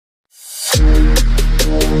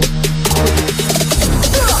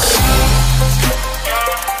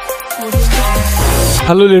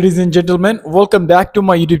Hello ladies and gentlemen, welcome back to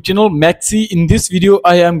my YouTube channel MEXC. In this video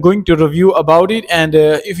I am going to review about it, and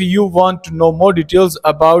if you want to know more details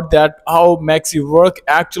about that how MEXC work,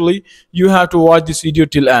 actually you have to watch this video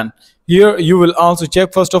till end. Here you will also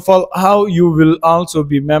check first of all how you will also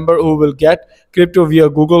be member who will get crypto via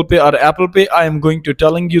Google Pay or Apple Pay. I am going to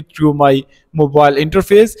telling you through my mobile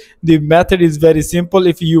interface. The method is very simple.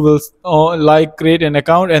 If you will create an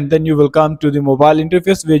account, and then you will come to the mobile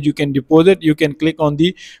interface where you can deposit. You can click on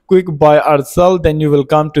the quick buy or sell, then you will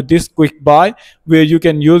come to this quick buy where you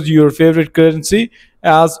can use your favorite currency.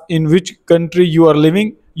 As in which country you are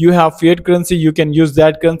living, you have fiat currency, you can use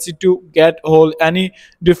that currency to get hold any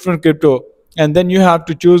different crypto. And then you have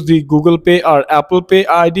to choose the Google Pay or Apple Pay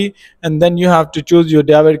ID, and then you have to choose your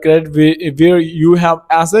debit credit where you have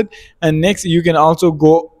asset, and next you can also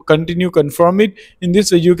go continue confirm it. In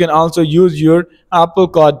this way you can also use your Apple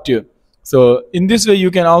card too. So in this way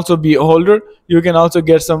you can also be a holder, you can also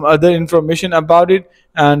get some other information about it.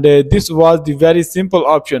 And this was the very simple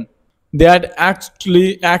option that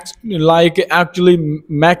actually MEXC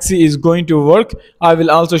is going to work. I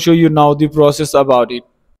will also show you now the process about it.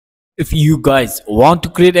 If you guys want to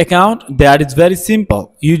create account, that is very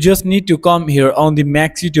simple. You just need to come here on the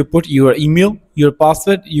MEXC to put your email, your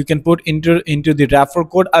password. You can put enter into the referral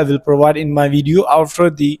code I will provide in my video. After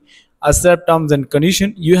the accept terms and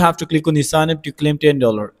condition, you have to click on the sign up to claim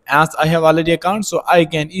 $10. As I have already account, so I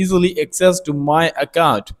can easily access to my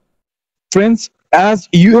account. Friends, as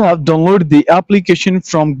you have downloaded the application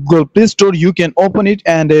from Google Play Store, you can open it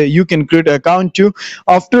and you can create an account too.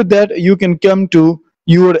 After that, you can come to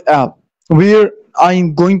your app where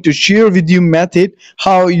I'm going to share with you method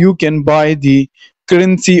how you can buy the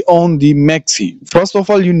currency on the MEXC. First of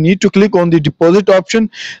all, you need to click on the deposit option.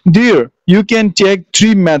 There you can check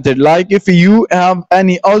three methods. Like if you have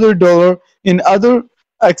any other dollar in other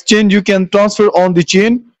exchange, you can transfer on the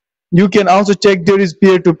chain. You can also check there is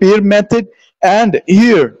peer-to-peer method, and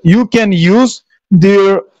here you can use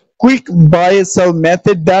their quick buy sell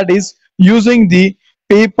method, that is using the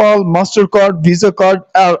PayPal, MasterCard, Visa card,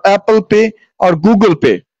 or Apple Pay or Google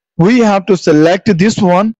Pay. We have to select this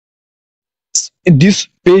one. This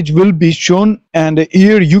page will be shown, and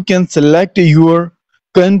here you can select your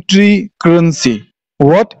country currency.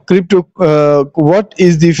 What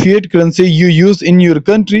is the fiat currency you use in your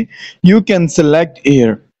country, you can select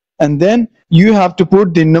here. And then you have to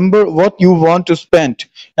put the number what you want to spend,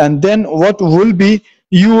 and then what will be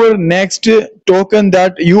your next token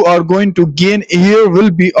that you are going to gain. Here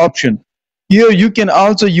will be option. Here you can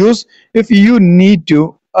also use if you need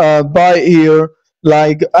to buy here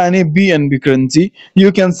like any BNB currency,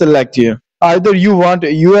 you can select here. Either you want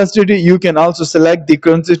USDT, you can also select the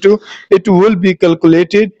currency too. It will be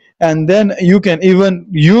calculated, and then you can even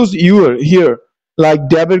use your here like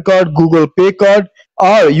debit card, Google Pay card,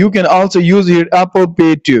 or you can also use your Apple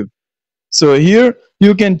Pay too. So here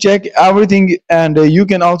you can check everything, and you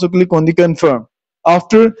can also click on the confirm.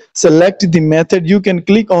 After select the method, you can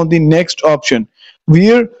click on the next option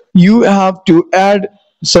where you have to add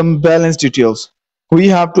some balance details. We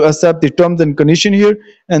have to accept the terms and condition here,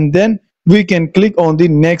 and then we can click on the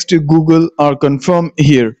next Google or confirm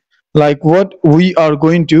here, like what we are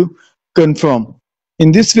going to confirm.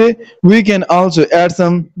 In this way we can also add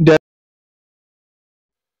some data.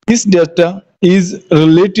 This data is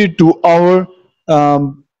related to our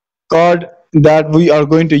card that we are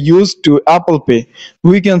going to use to Apple Pay.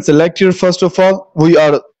 We can select here first of all we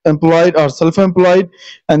are employed or self-employed,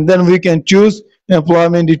 and then we can choose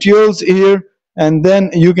employment details here, and then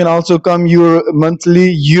you can also come your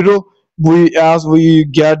monthly euro. As we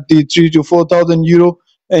get the 3 to 4,000 euro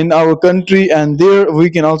in our country, and there we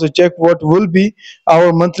can also check what will be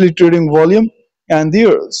our monthly trading volume, and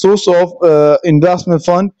there source of investment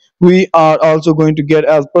fund we are also going to get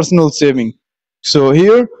as personal saving. So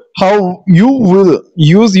here how you will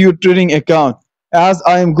use your trading account, as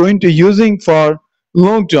I am going to using for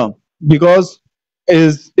long term, because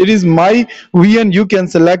it is my VN. You can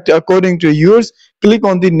select according to yours. Click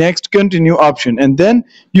on the next continue option, and then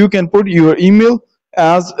you can put your email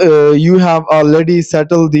as you have already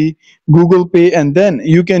settled the Google Pay, and then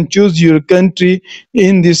you can choose your country.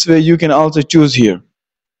 In this way you can also choose here,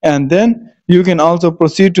 and then you can also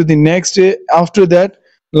proceed to the next day. After that,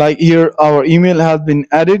 like here our email has been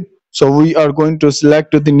added, so we are going to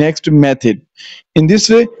select the next method. In this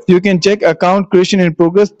way you can check account creation in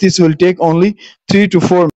progress. This will take only 3 to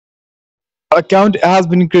 4 minutes. Account has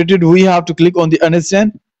been created, we have to click on the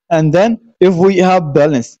understand, and then if we have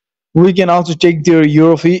balance we can also check their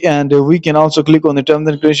euro fee, and we can also click on the terms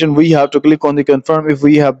and condition. We have to click on the confirm. If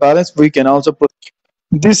we have balance we can also put.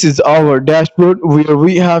 This is our dashboard where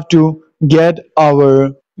we have to get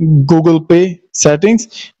our Google Pay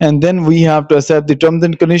settings, and then we have to accept the terms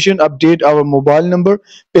and condition, update our mobile number,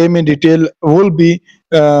 payment detail will be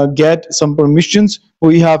get some permissions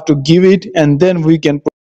we have to give it, and then we can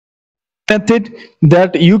method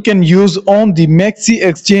that you can use on the MEXC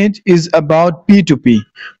exchange is about P2P,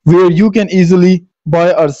 where you can easily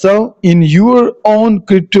buy or sell in your own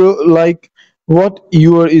crypto, like what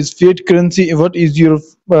your is fiat currency, what is your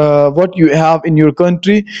what you have in your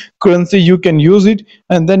country currency, you can use it,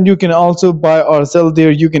 and then you can also buy or sell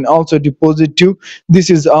there, you can also deposit too. This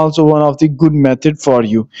is also one of the good method for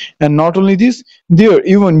you. And not only this, there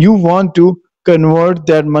even you want to convert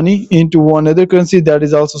that money into one other currency, that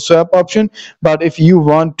is also swap option. But if you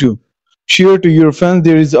want to share to your friends,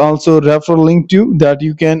 there is also referral link too, that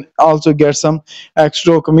you can also get some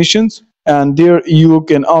extra commissions, and there you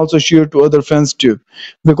can also share to other friends too.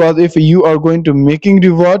 Because if you are going to making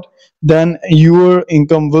reward, then your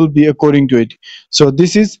income will be according to it. So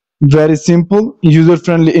this is very simple user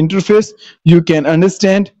friendly interface, you can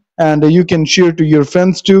understand, and you can share to your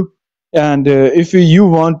friends too. And if you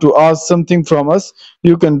want to ask something from us,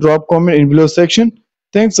 you can drop comment in below section.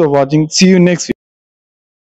 Thanks for watching, see you next video.